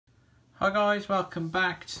Hi guys, welcome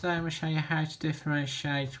back. Today I'm going to show you how to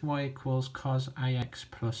differentiate y equals cos ax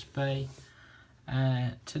plus b.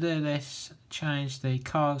 To do this, change the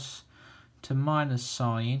cos to minus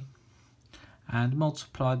sine and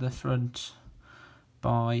multiply the front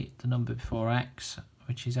by the number before x,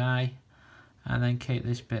 which is a, and then keep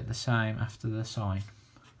this bit the same after the sine.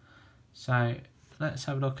 So let's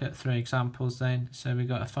have a look at three examples then. So we've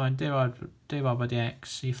got to find dy by dx.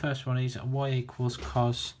 So your first one is y equals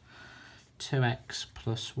cos 2x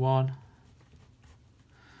plus 1.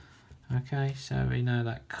 Okay, so we know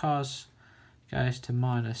that cos goes to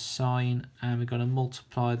minus sine, and we're going to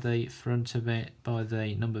multiply the front of it by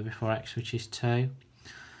the number before x, which is 2.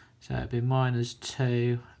 So it'll be minus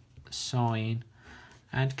 2 sine,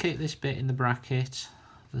 and keep this bit in the bracket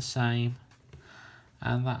the same,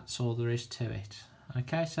 and that's all there is to it.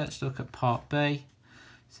 Okay, so let's look at part B.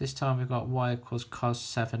 So this time we've got y equals cos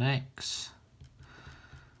 7x.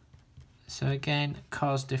 So again,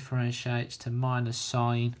 cos differentiates to minus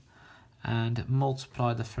sine and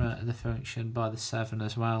multiply the front of the function by the 7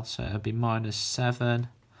 as well. So it'll be minus 7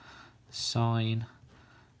 sine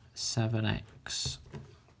 7x.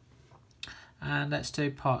 And let's do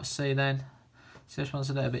part C then. So this one's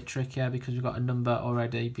a little bit trickier because we've got a number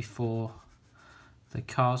already before the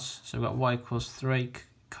cos. So we've got y equals 3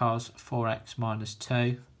 cos 4x minus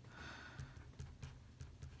 2.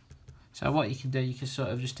 So what you can do, you can sort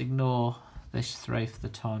of just ignore this 3 for the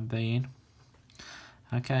time being.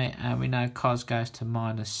 Okay, and we know cos goes to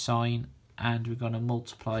minus sine, and we're going to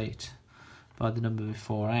multiply it by the number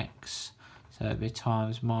before x. So it'll be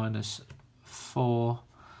times minus 4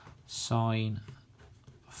 sine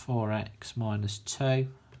 4x minus 2.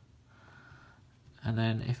 And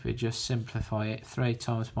then if we just simplify it, 3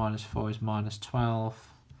 times minus 4 is minus 12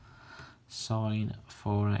 sine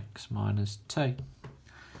 4x minus 2.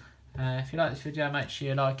 If you like this video, make sure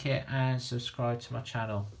you like it and subscribe to my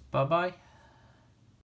channel. Bye bye.